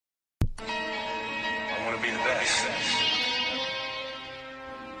best.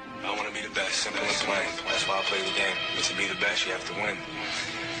 I want to be the best. Simple and plain. That's why I play the game. But to be the best, you have to win.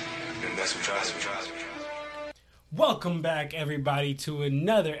 And that's what drives me. Welcome back, everybody, to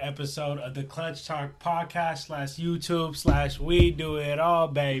another episode of the Clutch Talk podcast /YouTube/ We Do It All,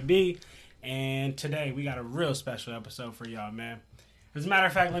 baby. And today we got a real special episode for y'all, man. As a matter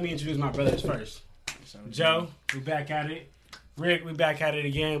of fact, let me introduce my brothers first. Joe, we back at it. Rick, we back at it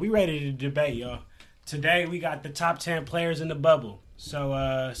again. We ready to debate, y'all. Today we got the top 10 players in the bubble. So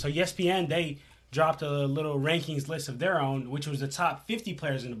ESPN, they dropped a little rankings list of their own, which was the top 50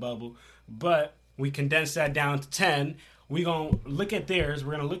 players in the bubble. But we condensed that down to 10. We're going to look at theirs.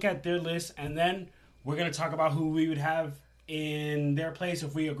 We're going to look at their list, and then we're going to talk about who we would have in their place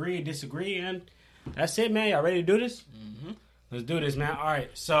if we agree or disagree. And that's it, man. Y'all ready to do this? Mm-hmm. Let's do this, man. All right.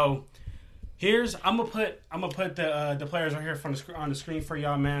 So I'm gonna put the players right here on the screen for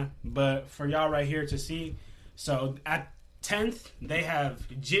y'all, man. But for y'all right here to see. So at 10th, they have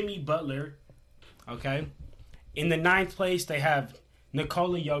Jimmy Butler. Okay. In the 9th place, they have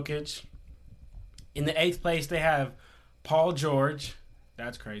Nikola Jokic. In the 8th place, they have Paul George.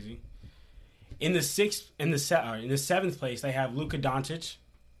 That's crazy. In the 7th place, they have Luka Doncic.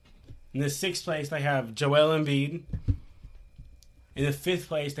 In the 6th place, they have Joel Embiid. In the 5th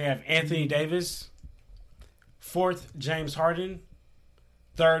place, they have Anthony Davis. 4th, James Harden.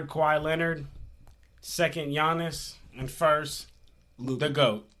 3rd, Kawhi Leonard. 2nd, Giannis. And 1st, the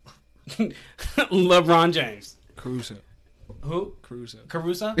GOAT. LeBron James. Caruso. Who? Caruso.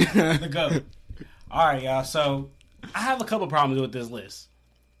 The GOAT. All right, y'all. So I have a couple problems with this list.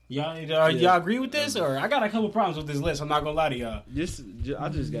 Y'all agree with this, or I got a couple problems with this list? I'm not gonna lie to y'all. I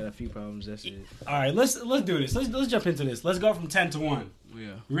just got a few problems. That's it. All right, let's do this. Let's jump into this. Let's go from 10 to 1. Yeah.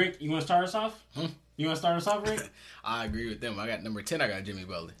 Rick, you want to start us off? You want to start us off, Rick? I agree with them. I got number 10. I got Jimmy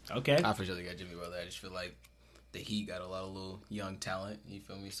Butler. Okay. I for sure got Jimmy Butler. I just feel like the Heat got a lot of little young talent. You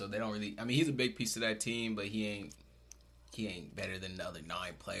feel me? So they don't really. I mean, he's a big piece of that team, but he ain't better than the other 9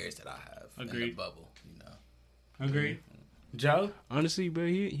 players that I have in the bubble. You know. Agreed. Joe? Honestly, bro,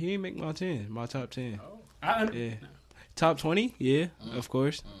 he ain't make my top 10. Oh. Yeah. Top 20? Yeah, of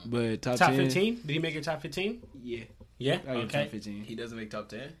course. But top 10? 15? Did he make it top 15? Yeah. Yeah? Okay. Okay. Top 15. He doesn't make top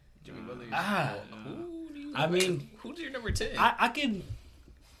 10? Jimmy Butler? Who's your number 10? I can...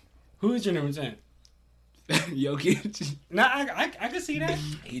 Who's your number 10? Jokic. No, I can see that.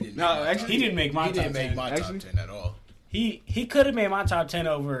 He didn't. He didn't make my top 10. He didn't make my top 10 at all. He could have made my top 10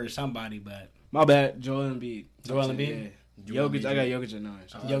 over somebody, but... My bad. Joel Embiid. Joel Embiid? Yeah. Jokic, I got Jokic at 9.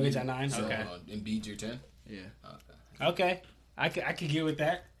 So. Jokic at 9? So, okay. Embiid your 10? Yeah. Okay. I could get with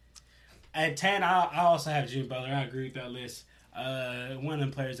that. At 10, I also have Jimmy Butler. I agree with that list. One of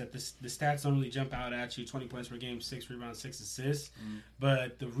them players that the stats don't really jump out at you. 20 points per game, 6 rebounds, 6 assists.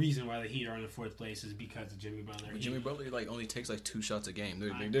 But the reason why the Heat are in the 4th place is because of Jimmy Butler. But Jimmy Butler only takes 2 shots a game.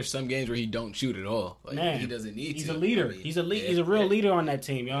 There's some games where he don't shoot at all. Man, he doesn't need to. He's a leader. I mean, he's a real leader on that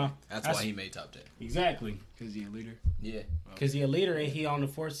team, y'all. That's why he made top 10. Exactly. Because he's a leader? Yeah. Because he's a leader and he on the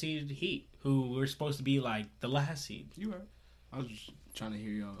 4th seed Heat, who were supposed to be like the last seed. You are. I was just trying to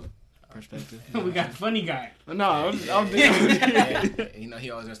hear y'all perspective. We got a funny guy. No, I'm yeah. He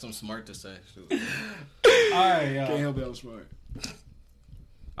always got something smart to say. All right, y'all. Can't help it, I'm smart.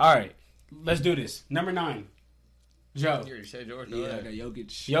 All right, let's do this. Number 9, Joe. You already said George. Yeah, I got Jokic.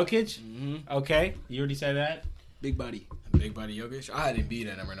 Jokic? Mm-hmm. Okay, you already said that. Big body. Big body Jokic. I had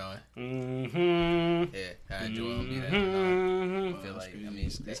Embiid at number 9. Mm-hmm. Yeah, I had Joel Embiid at number 9. I feel like,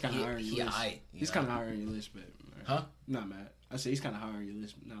 that's kind of higher on your list. He's kind of higher on your list, but not mad. I say he's kind of higher on your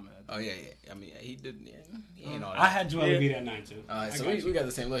list, but not mad. Oh yeah. I mean, he did. Yeah, he ain't all that. I had Joel Embiid at 9 too. All right, so we got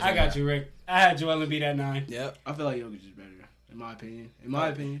the same list. I got you, Rick. I had Joel Embiid at 9. Yep. I feel like Jokic is better, in my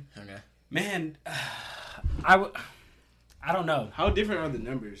opinion. Okay. Man, I don't know. How different are the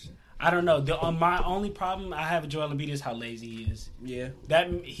numbers? I don't know. My only problem I have with Joel Embiid is how lazy he is. Yeah. That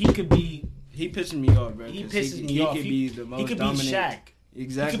he could be. He pisses me off, bro. He pisses me off. He could be the most dominant. He could be Shaq.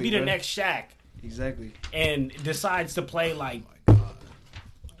 Exactly. He could be the next Shaq. Exactly. And decides to play like.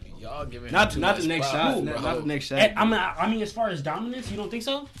 Y'all giving not the next shot. Not the next shot. I mean, as far as dominance, you don't think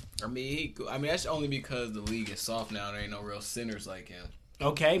so? I mean, that's only because the league is soft now. There ain't no real centers like him.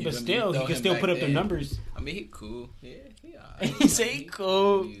 Okay, but still, he can still put up the numbers. I mean, he cool. Yeah, he say he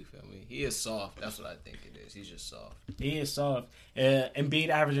cool. You feel me? He is soft. That's what I think it is. He's just soft. He is soft. Embiid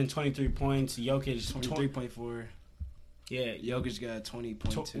averaging 23 points. Jokic 23.4. Yeah, Jokic got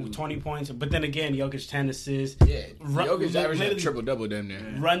 20.2. 20 points, but then again, Jokic 10 assists. Yeah, Jokic averaging a triple-double damn near.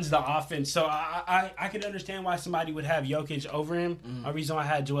 Runs the offense. So I could understand why somebody would have Jokic over him. The reason why I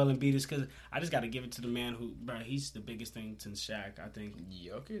had Joel Embiid is because I just got to give it to the man who, bro, he's the biggest thing since Shaq, I think.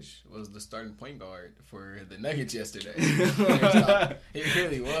 Jokic was the starting point guard for the Nuggets yesterday. He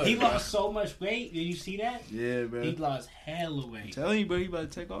really was. He lost so much weight. Did you see that? Yeah, bro. He lost hella weight. I'm telling you, bro, he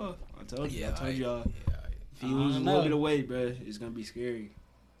about to take off. I told y'all. Yeah, if he loses a little bit of weight, bro, it's going to be scary.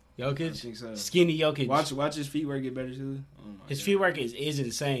 Jokic? I think so. Skinny Jokic. Watch his feet work get better, too. Oh his feet work is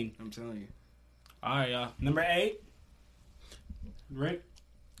insane. I'm telling you. All right, y'all. Number 8. Rick?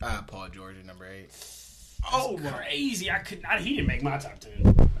 Paul George at number 8. Oh, crazy. He didn't make my top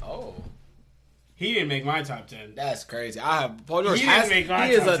 10. Oh. He didn't make my top 10. That's crazy. I have Paul George. He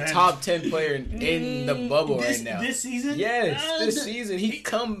is a top 10 player in the bubble right now. This season? Yes, this season he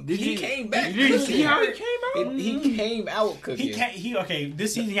came back. He already came out. He came out cooking.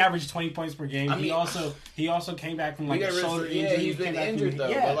 This season he averaged 20 points per game. He also came back from like a shoulder injury. Yeah, he's been injured though.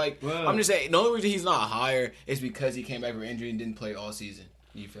 Yeah. But I'm just saying, the only reason he's not higher is because he came back from injury and didn't play all season.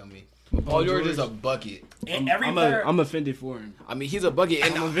 You feel me? Paul George is a bucket. I'm offended for him. I mean, he's a bucket,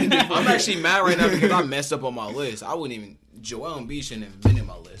 and I'm actually mad right now because I messed up on my list. I wouldn't even. Joel Embiid shouldn't have been in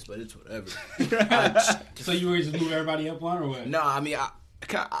my list, but it's whatever. So you were just move everybody up one or what? No, I mean,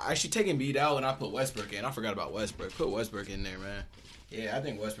 I should take Embiid out and I put Westbrook in. I forgot about Westbrook. Put Westbrook in there, man. Yeah, I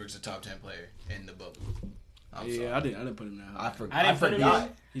think Westbrook's a top 10 player in the bubble. I didn't put him down. I forgot.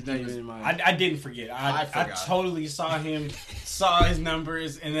 He's not even in my. I didn't forget. I totally saw his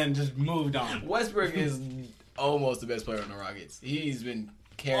numbers, and then just moved on. Westbrook is almost the best player on the Rockets. He's been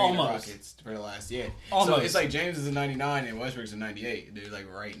carrying the Rockets for the last year. Almost. So it's like James is a 99 and Westbrook's a 98. They're like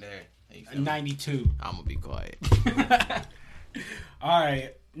right there. 92. I'm gonna be quiet. All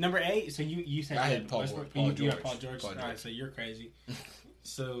right, number 8. So you said I had Paul George. Paul George. All right, so you're crazy.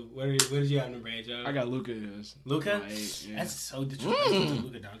 So what did you have number 8, Joe? I got Luka. Luka? Yeah. That's so disrespectful to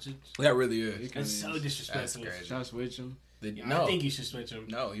Luka Doncic. That really is. That's so disrespectful. Should I switch him? I think you should switch him.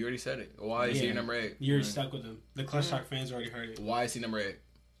 No, you already said it. Why is he number 8? You're stuck with him. The Clutch Talk fans already heard it. Why is he number 8?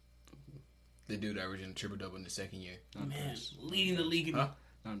 The dude averaging a triple-double in the second year. Leading the league. Not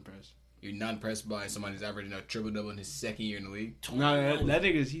impressed. You're not impressed by somebody who's averaging a triple-double in his second year in the league? No, that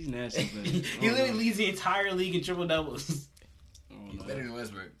nigga, he's nasty. But he literally leads the entire league in triple-doubles. He's better than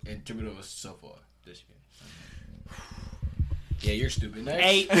Westbrook and triple-doubles so far this year. Yeah, you're stupid.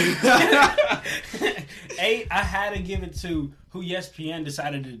 Next. 8, I had to give it to who ESPN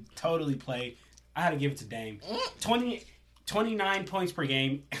decided to totally play. I had to give it to Dame. 29 points per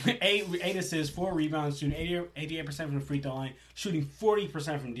game, 8 assists, 4 rebounds, shooting 88% from the free throw line, shooting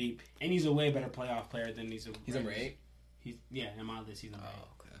 40% from deep, and he's a way better playoff player than he's number 8? In my list, he's number 8.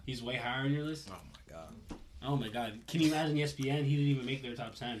 Okay. He's way higher on your list? Oh my god. Can you imagine ESPN? He didn't even make their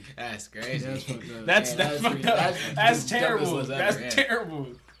top 10. That's crazy. That's terrible. That's terrible.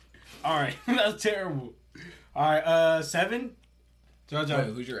 All right, that's terrible. All right, 7. Wait,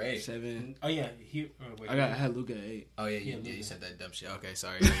 who's your 8? 7. Oh yeah, I had Luka at 8. Oh yeah, you said that dumb shit. Okay,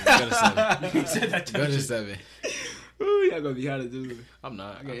 sorry. Go to 7. You said that dumb Go to shit. 7. Ooh, y'all gonna be hard to do. I'm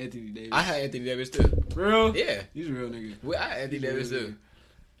not. I got Anthony Davis. I had Anthony Davis too. For real? Yeah, he's a real nigga. I had Anthony Davis too.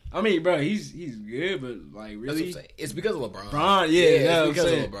 I mean, bro, he's good, but like really, it's because of LeBron. It's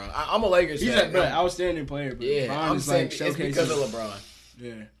because of LeBron. I'm a Lakers fan. He's an outstanding player. But I'm saying it's because of LeBron.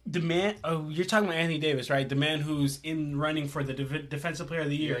 Yeah. The man, you're talking about Anthony Davis, right? The man who's in running for the Defensive Player of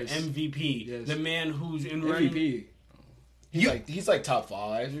the Year, MVP. Yes. The man who's in MVP. running. He's like top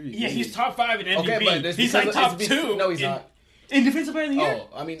 5. Yeah, he's top 5 in MVP. Okay, but he's like top 2. No, he's not. In Defensive Player of the Year? Oh,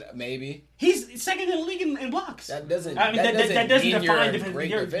 I mean, maybe. He's second in the league in blocks. That doesn't define defense.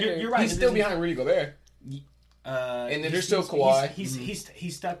 You're right. He's still behind Rudy Gobert. And then there's still Kawhi.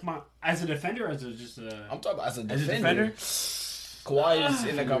 He's stuck as a defender or as just a... I'm talking about as a defender. Kawhi is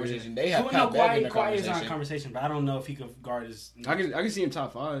in the conversation. They have Pat Bev in the conversation. Kawhi is on a conversation, but I don't know if he can guard his... I can see him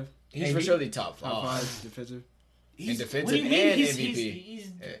top 5. He's for sure the top 5. Top 5 defensive. In defensive and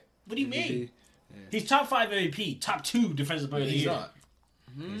MVP. What do you mean? Yeah. He's top 5 MVP, top 2 defensive player of the year.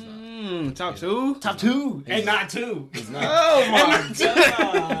 He's not. Top 2? Top 2. And not 2. He's not. Oh my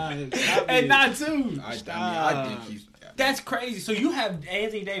god. And not 2. I think he's... That's crazy. So you have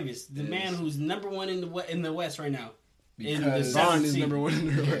Anthony Davis, the man who's number 1 in the West right now. Because LeBron is number 1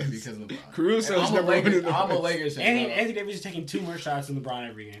 in the West. Because LeBron. Caruso is number 1 in the West. I'm a Lakers fan. Anthony Davis is taking 2 more shots than LeBron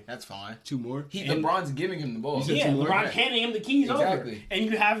every game. That's fine. 2 more? LeBron's giving him the ball. Yeah, LeBron handing him the keys over. Exactly. And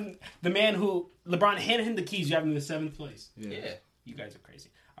you have the man who... LeBron handed him the keys. You have him in the 7th place. Yeah. You guys are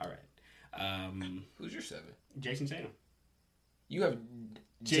crazy. All right. Who's your 7? Jason Tatum. You have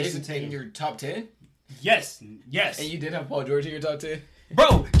Jason Tatum in your top 10? Yes. And you did have Paul George in your top 10?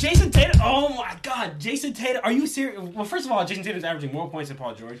 Bro, Jason Tatum. Oh my God, Jason Tatum. Are you serious? Well, first of all, Jason Tatum's averaging more points than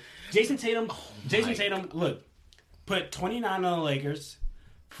Paul George. Jason Tatum. Look, put 29 on the Lakers.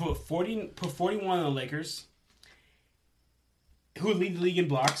 Put 41 on the Lakers. Who lead the league in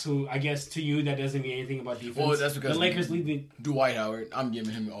blocks? Who, I guess, to you, that doesn't mean anything about defense. Well, that's because the Lakers lead the... Dwight Howard. I'm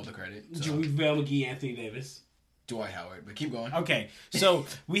giving him all the credit. So. JaVale McGee, Anthony Davis. Dwight Howard, but keep going. Okay, so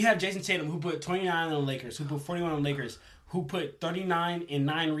we have Jason Tatum, who put 29 on the Lakers, who put 41 on the Lakers, who put 39 and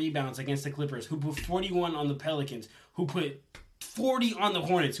 9 rebounds against the Clippers, who put 41 on the Pelicans, who put 40 on the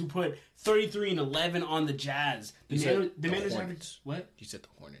Hornets, who put 33 and 11 on the Jazz. The man is average... What? You said the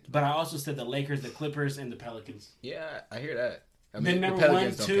Hornets. But I also said the Lakers, the Clippers, and the Pelicans. Yeah, I hear that. I mean, the number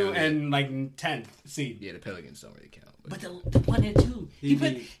 1, 2, and like 10th seed. Yeah, the Pelicans don't really count. But the 1 and 2,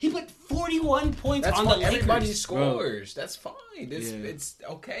 he put 41 points on the Lakers. Everybody scores. Bro. That's fine. It's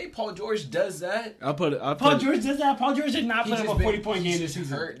okay. Paul George does that. Paul George does that. Paul George did not put up a 40-point game this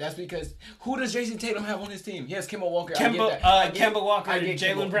season. Hurt. That's because who does Jason Tatum have on his team? He has Kemba Walker. Kemba Walker,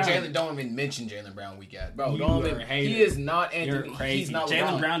 Jaylen Brown. Don't even mention Jaylen Brown. He is not Anthony. You're crazy. He's not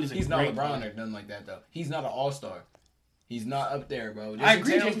Jaylen Brown is He's not LeBron or nothing like that though. He's not an all-star. He's not up there, bro. I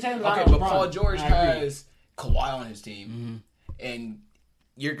agree. Jason Tatum, okay, but Paul George has Kawhi on his team, and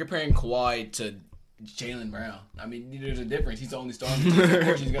you're comparing Kawhi to Jaylen Brown. I mean, there's a difference. He's the only star. Of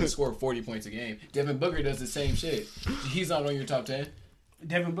course, he's going to score 40 points a game. Devin Booker does the same shit. He's not on your top 10.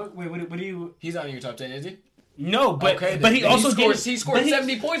 Devin Booker, wait, what do you? He's not on your top 10, is he? No, but he also scored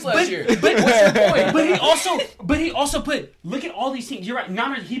 70 points last year. What's your point? But he also put. Look at all these teams. You're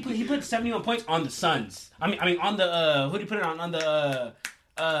right. He put 71 points on the Suns. I mean on the who did he put it on the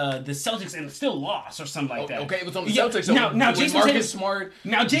Celtics and still lost or something like that. Okay, it was on the Celtics. So now Jason Marcus Tatum, Smart,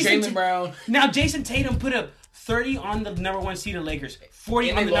 Jaylen Brown. Now Jason Tatum put up 30 on the number 1 seeded Lakers,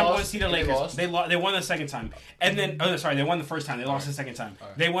 40 on the number 1 seeded Lakers. They won the second time, and then they won the first time. They lost the second time.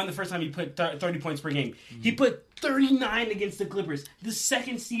 Right. They won the first time. He put 30 points per game. Mm-hmm. He put 39 against the Clippers, the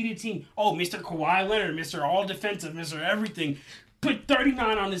second seeded team. Oh, Mr. Kawhi Leonard, Mr. All Defensive, Mr. Everything, put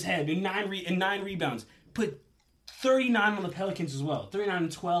 39 on his head and 9 rebounds. Put 39 on the Pelicans as well. 39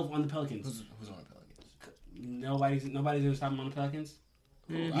 and 12 on the Pelicans. Who's on the Pelicans? Nobody's gonna stop him on the Pelicans.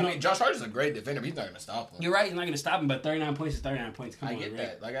 I mean, Josh Hart is a great defender, but he's not going to stop him. You're right, he's not going to stop him, but 39 points is 39 points. Come on, get Rick.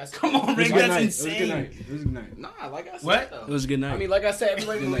 that. Like I said, come on, Rick, that's insane. It was a good night. Nah, like I said, what? Though. It was a good night. I mean, like I said,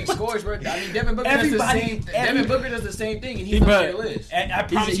 everybody in the league scores, bro. I mean, Devin Booker does the same. Devin Booker does the same thing, and he's on your list.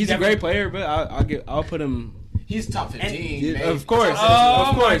 He's a great player, but I'll put him. He's top 15, man. Of course.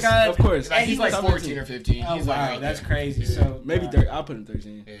 Of course. Like, he's like 14 or 15. Oh, he's wow, that's crazy. Yeah. So maybe I'll put him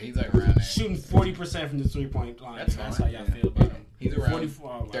 13. Yeah, he's like around there. Shooting 40% from the 3-point line. That's how y'all feel about him. He's around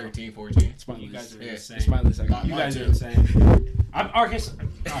 44, 13, 14. You guys are insane. It's my list. You guys are insane. All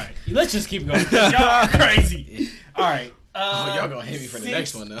right, let's just keep going. Y'all are crazy. All right. Y'all gonna hit me for the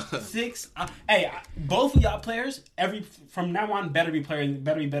next one though. 6. Hey, both of y'all players, from now on, better be better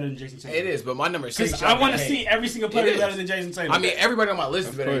than Jason Tatum. It is, but my number 6. Because I want to see every single player better than Jason Tatum. I mean, everybody on my list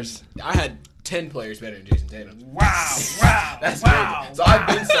is better. I had 10 players better than Jason Tatum. Wow. That's crazy. So I've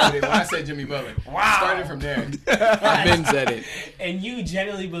been said it when I said Jimmy Butler. Wow. Started from there. I've been said it. And you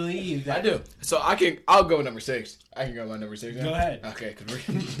genuinely believe that. I do. So I'll go number 6. I can go my number 6 now. Go ahead. Okay, because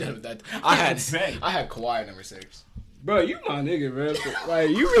we're done with that. I had Kawhi at number 6. Bro, you my nigga, bro. Like,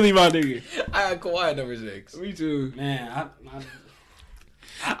 you really my nigga. I had Kawhi at number 6. Me too. Man, I'm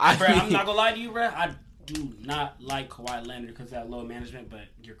not gonna lie to you, bro. I do not like Kawhi Leonard because of that low management, but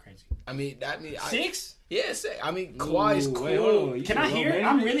you're crazy. 6? Yeah, 6. I mean, Kawhi is cool. Wait, can I hear?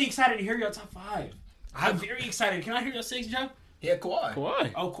 I'm really excited to hear your top 5. I'm very excited. Can I hear your 6, Joe? Yeah,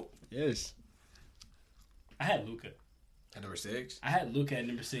 Kawhi. Oh, cool. Yes. I had Luka. At number 6? I had Luka at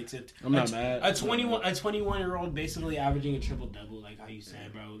number 6. I'm not mad. A 21-year-old basically averaging a triple-double, like how you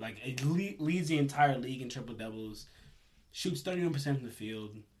said, bro. Like, it leads the entire league in triple-doubles. Shoots 31% from the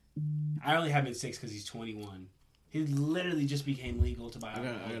field. I only have him 6 because he's 21. He literally just became legal to buy. I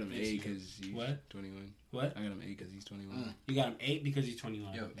got him 8 because he's 21. What? I got him 8 because he's 21. You got him 8 because he's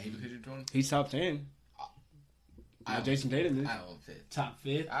 21. Yo, 8 because you're 21? He's top 10. Jason Tatum is. I have him 5th. Top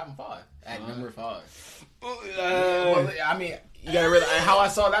 5th? I have him 5. At number 5. Well, I mean, you gotta realize how I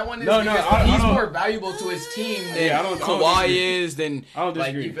saw that one is he's more valuable to his team than Kawhi is. Than I don't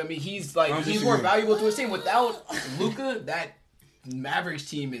disagree. Like, I mean, he's more valuable to his team. Without Luka, that Mavericks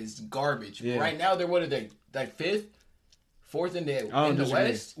team is garbage. Yeah. Right now, they're what are they? Like 5th, 4th in the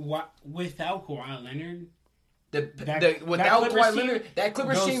West. Without Kawhi Leonard. Without Kawhi Leonard, that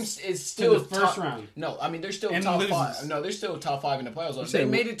Clippers team is still the first round. No, I mean they're still top 5. No, they're still top 5 in the playoffs. They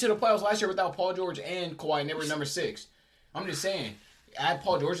made it to the playoffs last year without Paul George and Kawhi, and they were number 6. I'm just saying, Add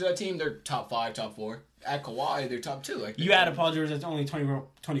Paul George to that team, they're top 5, top 4. Add Kawhi, they're top 2. Like you add a Paul George that's only 20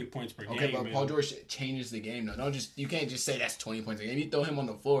 points per game. Okay, but Paul George changes the game. No, you can't just say that's 20 points a game. You throw him on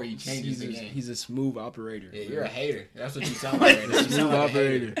the floor, he changes the game. He's a smooth operator. Yeah, you're a hater. That's what you sound like. Smooth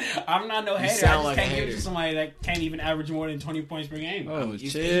operator. I'm not no hater. I just can't give it to somebody that can't even average more than 20 points per game. Oh,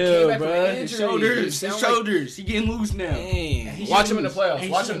 chill, bro. His shoulders. He getting loose now. Watch him in the playoffs.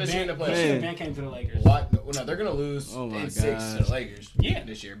 Watch him this year in the playoffs. Man came to the Lakers. No, they're gonna lose in 6 to the Lakers.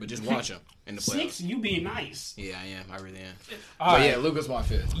 This year, but just watch them in the playoffs. 6, you being nice. Yeah, I am. I really am. But yeah, Luka's my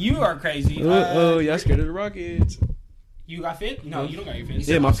 5th. You are crazy. Y'all scared of the Rockets? You got 5th? No, you don't got your 5th.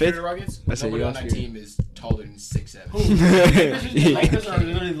 Yeah, my 5th. The Rockets? Nobody on that team is taller than 6'7". The Lakers are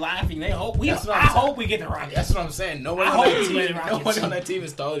literally laughing. I hope we get the Rockets. That's what I'm saying. Nobody on that team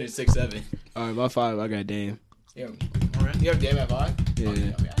is taller than 6'7". All right, my 5. I got Dame. Yeah. You have Dame at 5? Yeah. I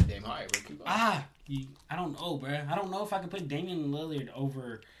have Dame high. I don't know, bro. I don't know if I could put Damian Lillard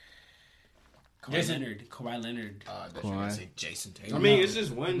over Kawhi Leonard. You're gonna say Jason Tatum. I mean, it's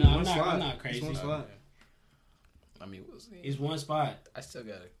just one. I'm slot. not crazy. It's one slot. I mean, we'll see. It's one spot. I still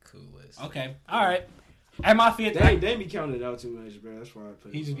got a cool list. Okay. All right. At my 5th, Dame be counted out too much, bro. That's why I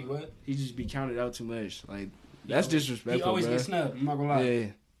put. He just be what? He just be counted out too much. Like that's disrespectful. He always bro. gets snubbed. I'm not gonna lie. Yeah,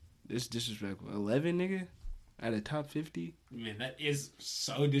 this disrespectful. 11, nigga, out of top 50. Man, that is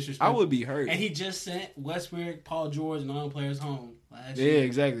so disrespectful. I would be hurt. And he just sent Westbrook, Paul George, and all the players home last year. Yeah,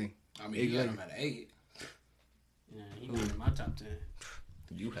 exactly. I mean, you had him at 8. Yeah, he was in my top 10.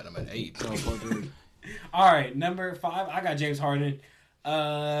 You had him at 8. All right, number 5. I got James Harden.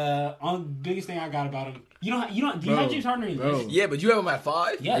 On the biggest thing I got about him, do you have James Harden in your list? Yeah, but you have him at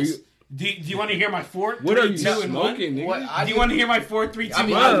 5. Yes. Do you want to hear my 4? What 3, are you 2, and 1? smoking, nigga? Do you want to hear my 4, 3, 2, I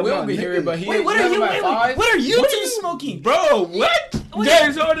mean, and I 1? will be hearing, but Wait, what are you? What are you two smoking, bro? What?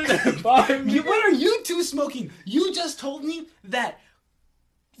 James Harden at 5. What are you two smoking? You just told me that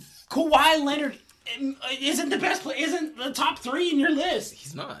Kawhi Leonard isn't the best player, isn't the top 3 in your list.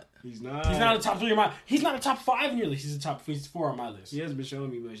 He's not. He's not a top 3 in my. He's not a top 5 in your list. He's 4 on my list. He hasn't been showing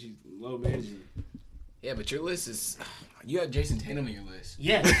me much. He's low managing. Yeah, but your list is. You have Jason Tatum in your list.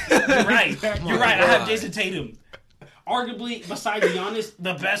 Yeah, you're right. You're right. I have Jason Tatum. Arguably, besides Giannis,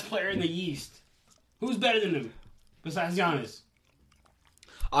 the best player in the East. Who's better than him besides Giannis?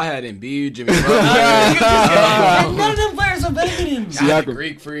 I had Embiid, Jimmy Butler. None of them players are better than him. Siakam.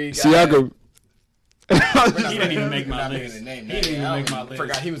 Greek freak. Siakam. He didn't even make my list. He didn't even make my list.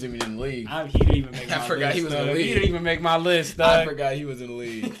 Forgot he was even in the league. He didn't even make my list. I forgot he was in the league. He didn't even make my list. I forgot he was in the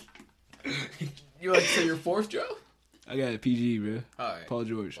league. You like to say your 4th, Joe? I got a PG, bro. All right. Paul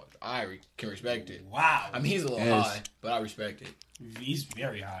George. I can respect it. Wow. I mean, he's a little high, but I respect it. He's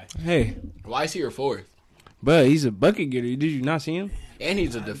very high. Hey. Why is he your 4th? But he's a bucket getter. Did you not see him? And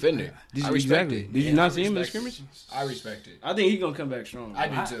he's a defender. I respect it. Did you not see him in the scrimmage? I respect it. I think he's going to come back strong. I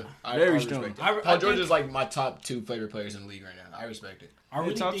do too. Very strong. Paul George is like my top 2 favorite players in the league right now. I respect it. I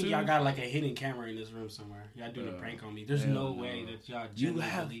really think y'all got like a hidden camera in this room somewhere. Y'all doing a prank on me. There's no way that y'all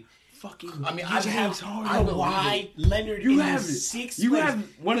genuinely fucking. I mean, I have Kawhi Leonard. You in have 6th. You have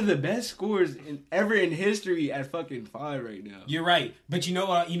one of the best scores ever in history at fucking 5 right now. You're right, but you know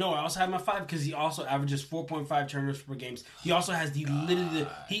what? I also have my 5 because he also averages 4.5 turnovers per game. He also has he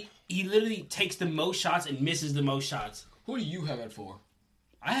literally takes the most shots and misses the most shots. Who do you have at 4?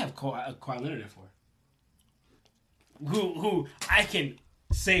 I have Kawhi Leonard at 4. Who I can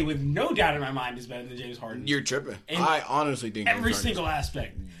say with no doubt in my mind is better than James Harden. You're tripping. I honestly think every single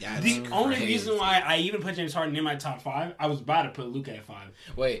aspect. The only reason why I even put James Harden in my top 5, I was about to put Luka at 5.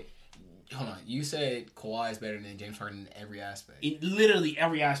 Wait, hold on. You said Kawhi is better than James Harden in every aspect. In literally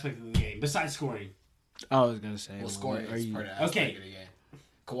every aspect of the game, besides scoring. I was gonna say, scoring is part of the aspect of the game.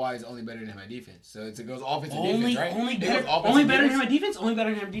 Kawhi is only better than him at defense, so it goes offense and defense, right? Only better than him at defense. Only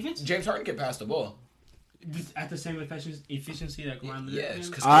better than him at defense. James Harden can pass the ball. At the same efficiency that Kawhi Leonard yes,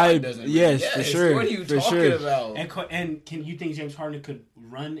 because Kawhi doesn't. Yes, for sure. What are you talking about? And can you think James Harden could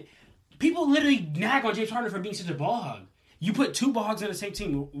run? People literally nag on James Harden for being such a ball hog. You put 2 ball hogs on the same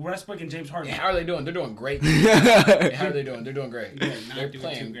team, Westbrook and James Harden. Yeah, how are they doing? They're doing great. How are they doing? They're doing great. They're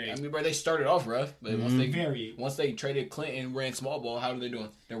playing. Too great. I mean, bro, they started off rough, but once they traded Clint and ran small ball, how are they doing?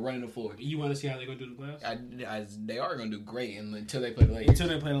 They're running the floor. You want to see how they're going to do in the playoffs? They are going to do great until they play the Lakers.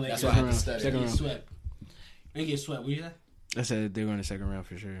 That's why I have to study. They get swept. They get swept. What did you say? I said they're going to second round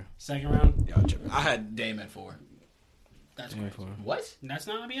for sure. Second round? Yeah, I had Dame at 4. That's crazy. What? That's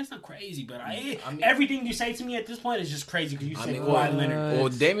not crazy, but everything you say to me at this point is just crazy because you said Kawhi Leonard. Well,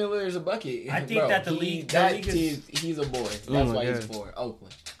 Damian Lillard's a bucket. I think that the league, he's a boy. That's why he's 4.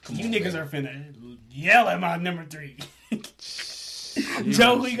 Oakland. You niggas are finna yell at my number 3.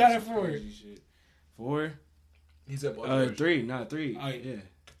 Joe, who you got at 4? 4? He's up. 3, not 3. Oh yeah,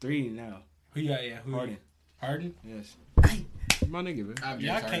 3 now. Who you got? Yeah, Harden. Harden. Yes. My nigga, man.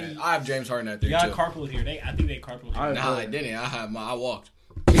 I have James Harden at 3 too. Y'all carpool here. I think they carpool here. Nah, I didn't. I walked.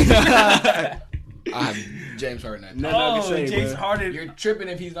 I have James Harden at 3. James Harden. You're tripping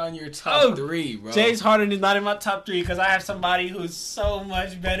if he's on your top 3, bro. James Harden is not in my top 3 because I have somebody who's so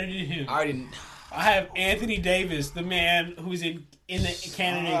much better than him. I have Anthony Davis, the man who's in the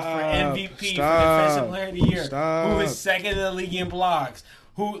candidate for MVP for Defensive Player of the Year, who is second in the league in blocks,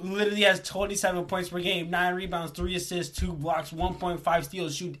 who literally has 27 points per game, 9 rebounds, 3 assists, 2 blocks, 1.5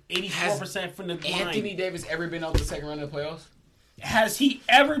 steals, shoot 84% from the line. Anthony Davis ever been out the second round of the playoffs? Has he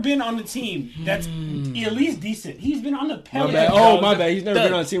ever been on the team that's at least decent? He's been on the Pelicans. My bad. He's never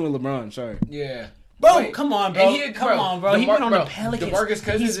been on a team with LeBron. Sorry. Yeah. Bro, come on, bro. Come on, bro. He's been on the Pelicans. DeMarcus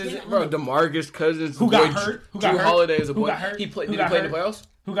Cousins DeMarcus Cousins. Who got hurt? Drew Holiday is a boy. Who got hurt? Did he play in the playoffs?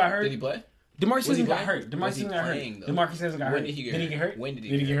 Who got hurt? Did he play? DeMarcus Cousins got hurt. DeMarcus got hurt. DeMarcus Cousins got hurt. When did he get hurt? When did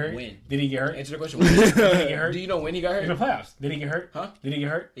he get hurt? When did he get hurt? Answer the question. When did he get hurt? Do you know when he got hurt? In the playoffs. Did he get hurt? Huh? Did he get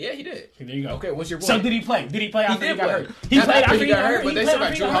hurt? Yeah, he did. Okay, there you go. Okay, what's your point? So did he play? Did he play after he got hurt? He played after he got hurt, but they still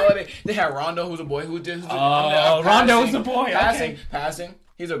got Drew Holiday. They had Rondo, who's a boy who did. Rondo was a boy. Passing.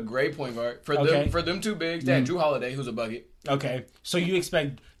 He's a great point guard. For them two bigs, they had Drew Holiday, who's a bucket. Okay, so you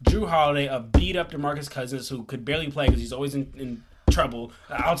expect Drew Holiday, a beat up DeMarcus Cousins who could barely play because he's always in trouble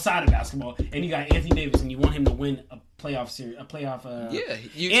outside of basketball, and you got Anthony Davis, and you want him to win a playoff series, so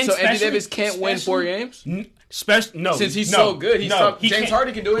Anthony Davis can't win 4 games. No, since he's so good, James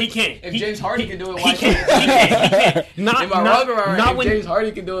Harden can do it. He can't. If James Harden can do it, why can't he? Can't. If James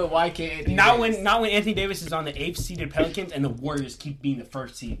Harden can do it, why can't Anthony Davis? Not when Anthony Davis is on the 8th seeded Pelicans and the Warriors keep being the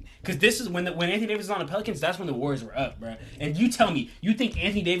 1st seed. Because this is when Anthony Davis is on the Pelicans, that's when the Warriors were up, bro. And you tell me, you think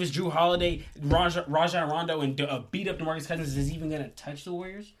Anthony Davis, Drew Holiday, Rajon Rondo, and beat up DeMarcus Cousins is even gonna touch the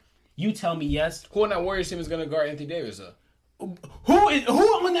Warriors? You tell me yes. Who on that Warriors team is gonna guard Anthony Davis though? Who on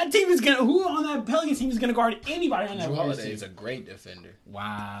that Pelicans team is gonna guard anybody on that Drew Warriors Holiday team? is a great defender.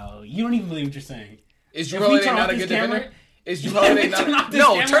 Wow, you don't even believe what you're saying. Is Drew Holiday not a good defender? Is Drew Holiday not?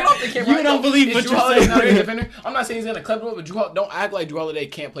 No, turn off the camera. You don't believe what you're saying. Is Drew Holiday not a good defender? I'm not saying he's gonna clip it, but don't act like Drew Holiday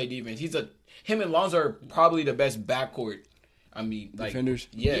can't play defense. Him and Lonzo are probably the best backcourt. I mean, like defenders.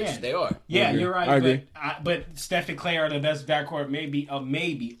 Yes, they are. Yeah, you're right. I agree. But Steph and Clay are the best backcourt, maybe of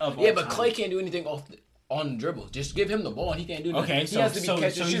all Yeah, but time. Clay can't do anything on dribble. Just give him the ball and he can't do nothing. Okay, he has to be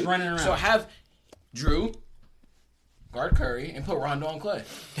catching he's running around. So have Drew guard Curry and put Rondo on Clay.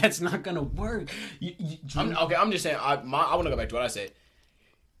 That's not gonna work. I'm just saying. I want to go back to what I said.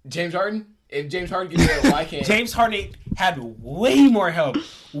 James Harden. If James Harden can do it, why can't James Harden had way more help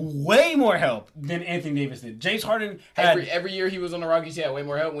than Anthony Davis did. James Harden had every year he was on the Rockets. He had way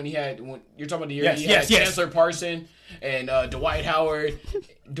more help. When you're talking about the year he had Chancellor Parson and Dwight Howard.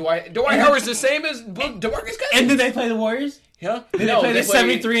 Dwight Howard's the same as DeMarcus Cousins. And did they play the Warriors? Yeah. Did they play the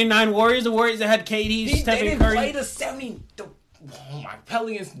 73-9 Warriors? The Warriors that had KD, Stephen Curry. They didn't play Oh my!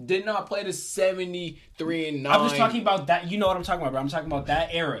 Pelicans did not play the 73-9. I'm just talking about that. You know what I'm talking about, bro. I'm talking about that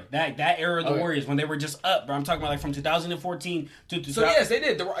era. That era of the Warriors when they were just up, bro. I'm talking about like from 2014 to. So yes, they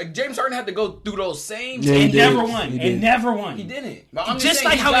did. James Harden had to go through those same. Yeah, never won. He didn't. Just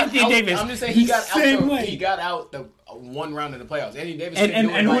like how Anthony Davis. I'm just saying he got out the one round of the playoffs. Anthony Davis and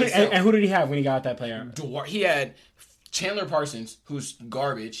who did he have when he got out that player? He had Chandler Parsons, who's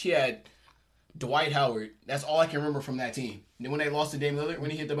garbage. He had Dwight Howard. That's all I can remember from that team. And then when they lost to Dame Lillard,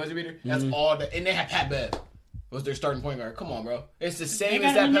 when he hit the buzzer beater, that's all. And they had Pat Bev was their starting point guard. Come on, bro. It's the same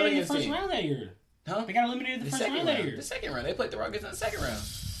as that Pelicans team. They got eliminated the first round that year. Huh? They got eliminated the first round that year. The second round. They played the Rockets in the second round.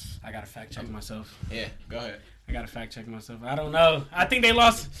 I gotta fact check myself. Yeah, go ahead. I gotta fact check myself. I don't know. I think they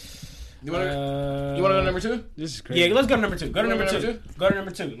lost. You want to go to number 2? This is crazy. Yeah, let's go to number 2. Go to number 2. Go to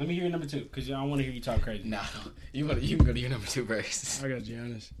number 2. Let me hear your number 2 because I want to hear you talk crazy. Nah, you can go to your number 2 first. I got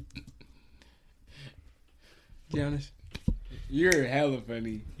Giannis. Giannis. You're hella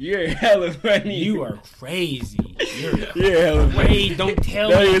funny. You are crazy. You're hella funny. Don't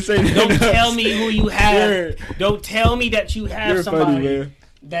tell me who you have. Don't tell me that you have somebody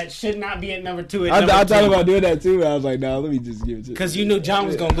that should not be at number 2. I thought about doing that too. I was like, no, let me just give it to you. Because you knew John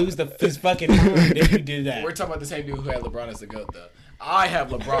was going to lose his fucking mind if you did that. We're talking about the same dude who had LeBron as the GOAT, though. I have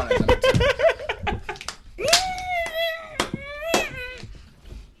LeBron as number 2.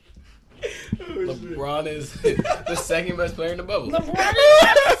 LeBron is the second best player in the bubble. LeBron is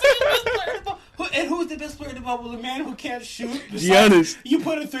the second best player in the bubble. And who's the best player in the bubble? The man who can't shoot. Giannis. You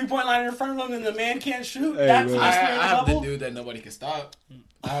put a 3-point line in front of him and the man can't shoot. Hey, that's the best player in the I have bubble. the dude that nobody can stop.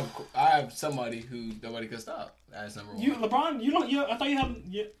 I have somebody who nobody can stop. That's number 1. LeBron. You don't. I thought you have.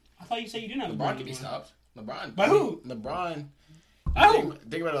 I thought you said you didn't have LeBron can be stopped. LeBron. By who? LeBron. Oh.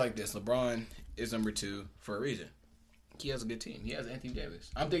 Think about it like this. LeBron is number 2 for a reason. he has a good team. He has Anthony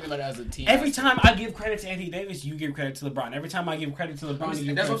Davis. I'm thinking about it as a team. Every time I give credit to Anthony Davis, you give credit to LeBron. Every time I give credit to LeBron, you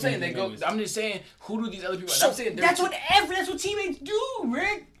give that's what I'm saying. They go. I'm just saying, who do these other people? So I'm saying that's what teammates do,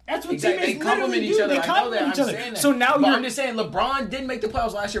 Rick. That's what exactly. teammates They complement each other. They complement each other. Saying that. So now I'm just saying, LeBron didn't make the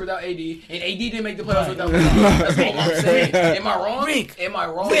playoffs last year without AD, and AD didn't make the playoffs without LeBron. That's all I'm saying. Am I wrong? Rick, am I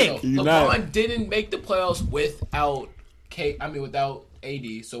wrong? Rick, LeBron didn't make the playoffs without without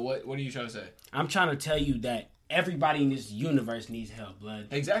AD. So what are you trying to say? I'm trying to tell you that everybody in this universe needs help, blood.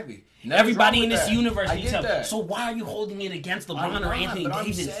 Exactly. Everybody in this universe needs help. That. So why are you holding it against LeBron or Anthony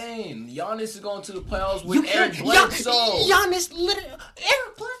Davis? I'm saying Giannis is going to the playoffs with Eric Bledsoe. Giannis, literally,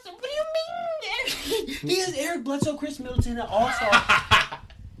 Eric Bledsoe. What do you mean? He has Eric Bledsoe, Chris Middleton, an all-star.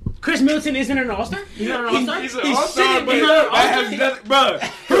 Chris Middleton isn't an all-star? He's not an all-star? He's an all-star, but that has nothing... Bro,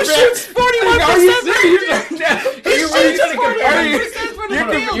 who shoots 41%? Are you serious? He shoots 41% from the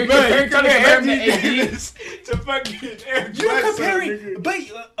field. You're comparing Anthony Davis to fucking Eric Bledsoe. You're comparing...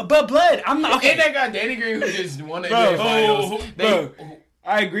 But blood, I'm not... Okay. And that guy Danny Green who just won the NBA Finals. Bro,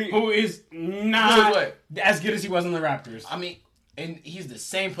 I agree. Who is not as good as he was on the Raptors. I mean, and he's the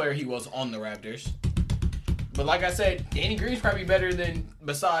same player he was on the Raptors. But like I said, Danny Green's probably better than,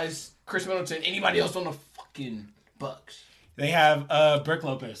 besides Chris Middleton, anybody else on the fucking Bucks. They have Brook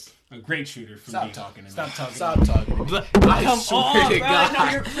Lopez, a great shooter. Stop talking to me. Stop talking. Come on, bro. No,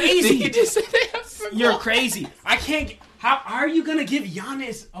 you're crazy. You just said they have You're crazy. I can't. How are you gonna give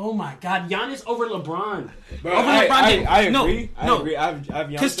Giannis? Oh my God, Giannis over LeBron. Bro, I agree. I agree. I have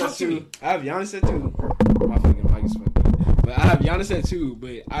Giannis at 2. I have Giannis at 2. My fucking mic is fucked up. But I have Giannis at 2.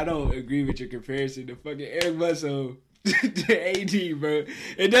 But I don't agree with your comparison to fucking Eric Bledsoe to AD, bro.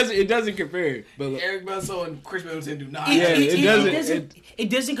 It doesn't compare. But Eric Bledsoe and Chris Middleton do not. It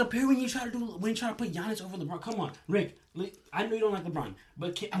doesn't compare when you try to put Giannis over LeBron. Come on, Rick. I know you don't like LeBron,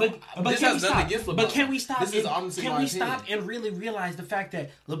 but can we stop? Can we stop and really realize the fact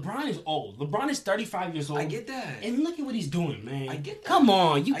that LeBron is old? LeBron is 35 years old. I get that. And look at what he's doing, man. I get that. Come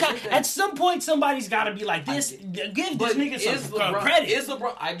on, at some point somebody's got to be like this. Give this nigga some credit. Is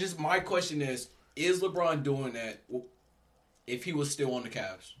LeBron? My question is LeBron doing that if he was still on the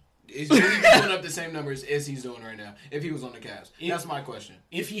Cavs? Is he putting up the same numbers as he's doing right now if he was on the Cavs? That's my question.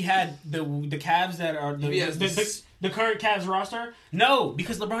 If he had the Cavs that are the current Cavs roster, no,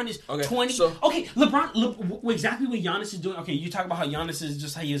 because LeBron is 20. LeBron, exactly what Giannis is doing. Okay, you talk about how Giannis is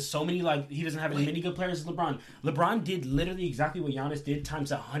just how he has so many, like, he doesn't have as many good players as LeBron. LeBron did literally exactly what Giannis did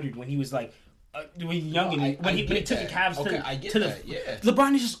times 100 when he was like. When he took the Cavs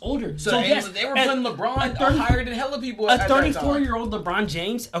LeBron is just older. So yes, they were putting LeBron higher than hella people. A 34-year-old LeBron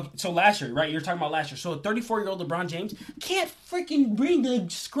James. Okay, so last year, right? You're talking about last year. So a 34-year-old LeBron James can't freaking bring the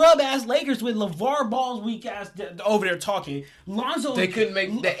scrub ass Lakers with LeVar Ball's weak ass over there talking. Lonzo. They couldn't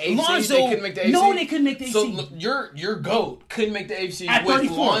make the AC. They couldn't make the AC. No, they couldn't make the AC. So your GOAT couldn't make the AC at with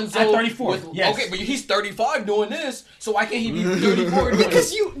 34. Lonzo. At 34. Yes. Okay, but he's 35 doing this. So why can't he be 34 doing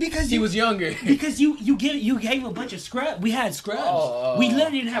this? Because he was younger. Because you gave a bunch of scrubs. We had scrubs. We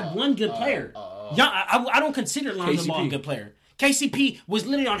literally didn't have one good player. I don't consider Lonzo Ball a good player. KCP was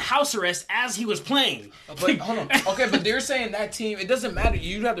literally on house arrest as he was playing. But hold on. Okay, but they're saying that team, it doesn't matter.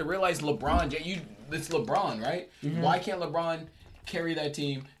 You have to realize LeBron, it's LeBron, right? Mm-hmm. Why can't LeBron carry that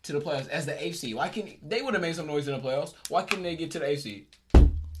team to the playoffs as the 8th seed? Why can't they would have made some noise in the playoffs? Why couldn't they get to the 8th seed?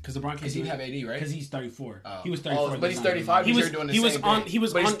 Because LeBron can't have AD, right? Because he's 34. He was 34. But he's 35. He's doing the same thing. But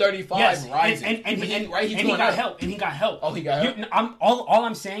he's 35, yes, rising. And he got help. And he got help. Oh, he got help. All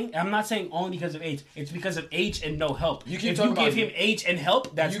I'm saying, I'm not saying only because of age. It's because of age and no help. If you give him age and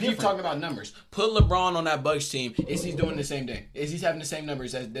help, that's different. You keep talking about numbers. Put LeBron on that Bucks team. Is he doing the same thing? Is he having the same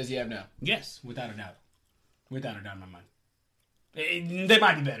numbers as does he have now? Yes, without a doubt. Without a doubt in my mind. They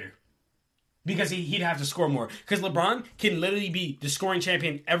might be better. Because he'd have to score more. Because LeBron can literally be the scoring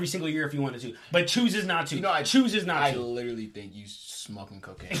champion every single year if he wanted to. But chooses not to. I literally think you smoking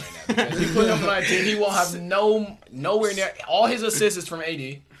cocaine right now. Because you put him on that team, he won't have nowhere near. All his assists is from AD.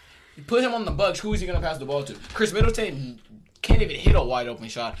 You put him on the Bucks, who is he going to pass the ball to? Chris Middleton can't even hit a wide open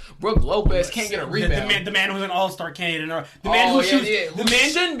shot. Brook Lopez can't get a rebound. The man who's an all-star candidate. Who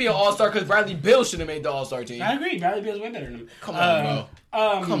shouldn't be an all-star because Bradley Beal should have made the all-star team. I agree. Bradley Beal's way better than him. Come on,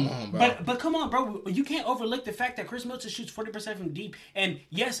 bro. But come on, bro. You can't overlook the fact that Chris Middleton shoots 40% from deep. And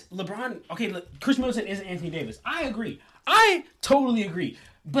yes, LeBron. Okay, Chris Middleton isn't Anthony Davis. I agree. I totally agree.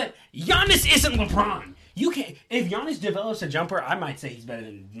 But Giannis isn't LeBron. You can't. If Giannis develops a jumper, I might say he's better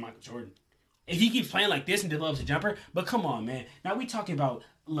than Michael Jordan. If he keeps playing like this and develops a jumper, but come on, man. Now we talking about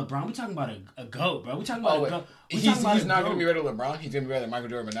LeBron. We talking about a GOAT, bro. We talking about a GOAT. He's not going to be better than LeBron. He's going to be better than Michael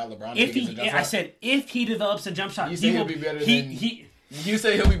Jordan, but not LeBron. I said if he develops a jump shot, he'll be better than. You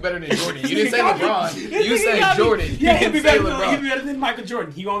say he'll be better than Jordan. You didn't say LeBron. You said Jordan. Yeah, he'll be better than Michael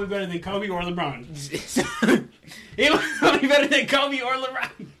Jordan. He won't be better than Kobe or LeBron. He won't be better than Kobe or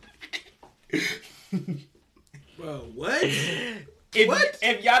LeBron. Bro, what?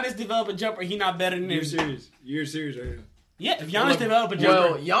 If Giannis develop a jumper, he not better than him. You're serious right now. Yeah, if Giannis develop a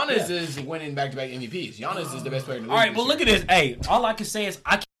jumper. Well, Giannis is winning back-to-back MVPs. Giannis is the best player in the league. All right, but look at this. Hey, all I can say is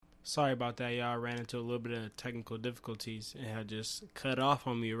I can't. Sorry about that, y'all. Ran into a little bit of technical difficulties. It had just cut off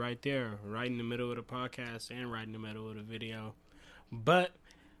on me right there, right in the middle of the podcast and right in the middle of the video. But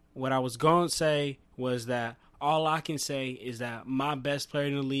what I was going to say was that all I can say is that my best player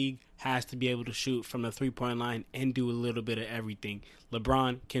in the league has to be able to shoot from the three-point line and do a little bit of everything.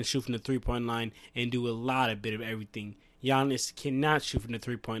 LeBron can shoot from the three-point line and do a lot of bit of everything. Giannis cannot shoot from the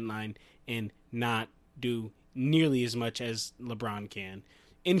three-point line and not do nearly as much as LeBron can.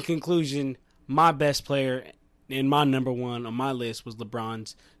 In conclusion, my best player and my number one on my list was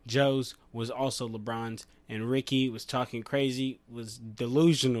LeBron's. Joe's was also LeBron's. And Ricky was talking crazy, was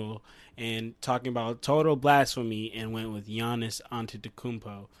delusional, and talking about total blasphemy and went with Giannis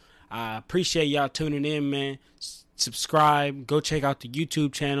Antetokounmpo. I appreciate y'all tuning in, man. Subscribe. Go check out the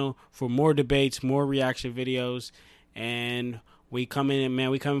YouTube channel for more debates, more reaction videos. And we coming in, man.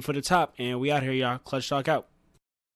 We coming for the top. And we out here, y'all. Clutch Talk out.